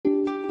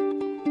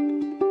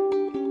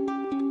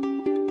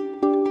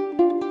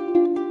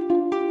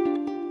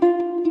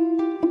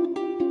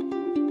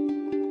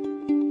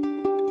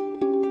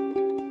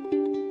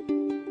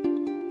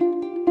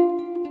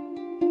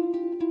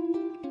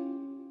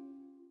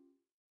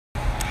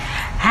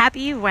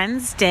Happy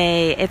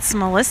Wednesday. It's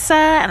Melissa,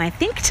 and I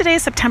think today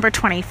is September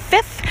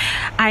 25th.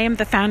 I am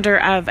the founder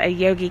of A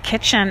Yogi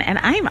Kitchen, and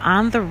I'm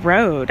on the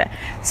road.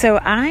 So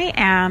I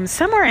am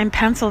somewhere in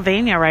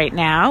Pennsylvania right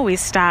now. We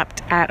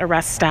stopped at a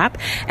rest stop,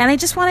 and I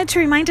just wanted to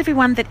remind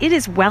everyone that it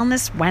is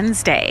Wellness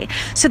Wednesday.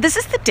 So this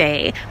is the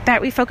day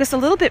that we focus a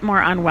little bit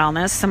more on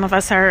wellness. Some of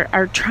us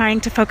are trying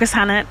to focus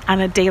on it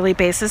on a daily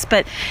basis,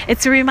 but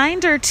it's a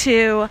reminder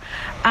to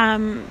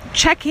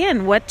check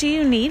in. What do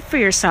you need for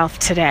yourself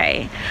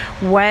today?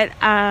 What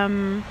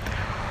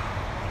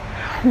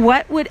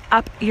would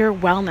up your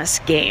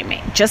wellness game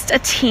just a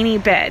teeny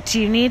bit?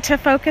 Do you need to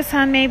focus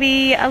on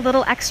maybe a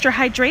little extra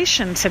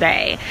hydration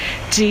today?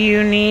 Do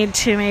you need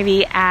to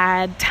maybe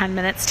add 10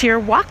 minutes to your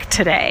walk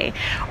today?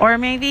 Or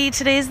maybe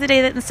today's the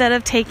day that instead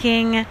of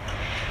taking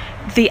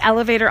the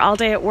elevator all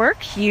day at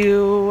work,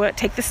 you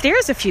take the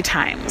stairs a few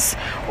times.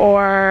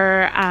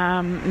 Or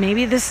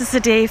maybe this is the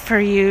day for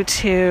you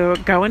to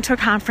go into a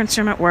conference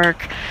room at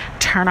work,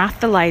 turn off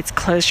the lights,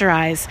 close your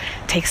eyes,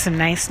 take some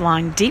nice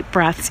long deep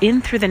breaths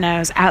in through the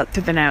nose, out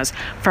through the nose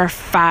for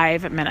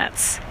 5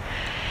 minutes.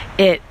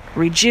 It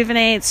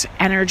rejuvenates,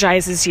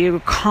 energizes you,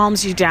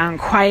 calms you down,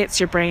 quiets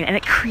your brain, and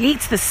it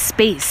creates the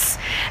space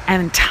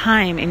and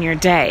time in your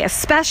day.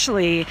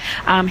 Especially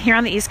here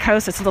on the East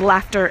Coast, it's a little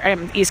after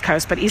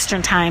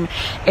Eastern time,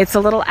 it's a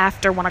little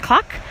after 1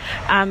 o'clock.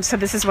 So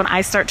this is when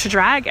I start to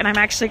drag, and I'm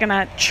actually going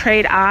to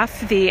trade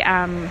off the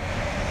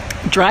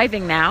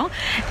driving now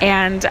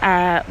and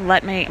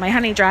let my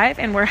honey drive,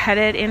 and we're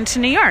headed into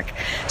New York.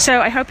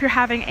 So I hope you're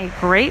having a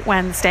great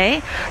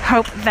Wednesday.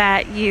 Hope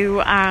that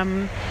you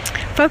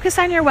focus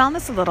on your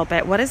wellness a little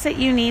bit. What is it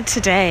you need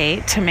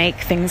today to make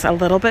things a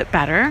little bit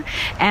better?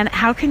 And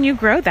how can you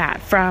grow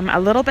that from a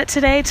little bit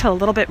today to a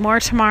little bit more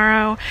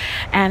tomorrow?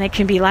 And it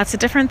can be lots of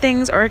different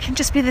things, or it can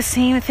just be the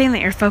same thing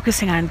that you're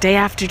focusing on day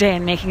after day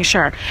and making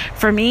sure.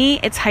 For me,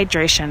 it's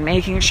hydration,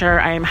 making sure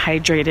I am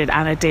hydrated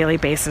on a daily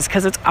basis,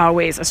 because it's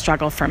always a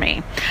struggle for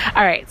me.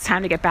 All right, it's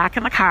time to get back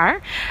in the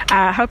car.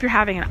 Hope you're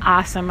having an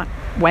awesome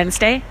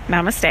Wednesday.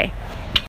 Namaste.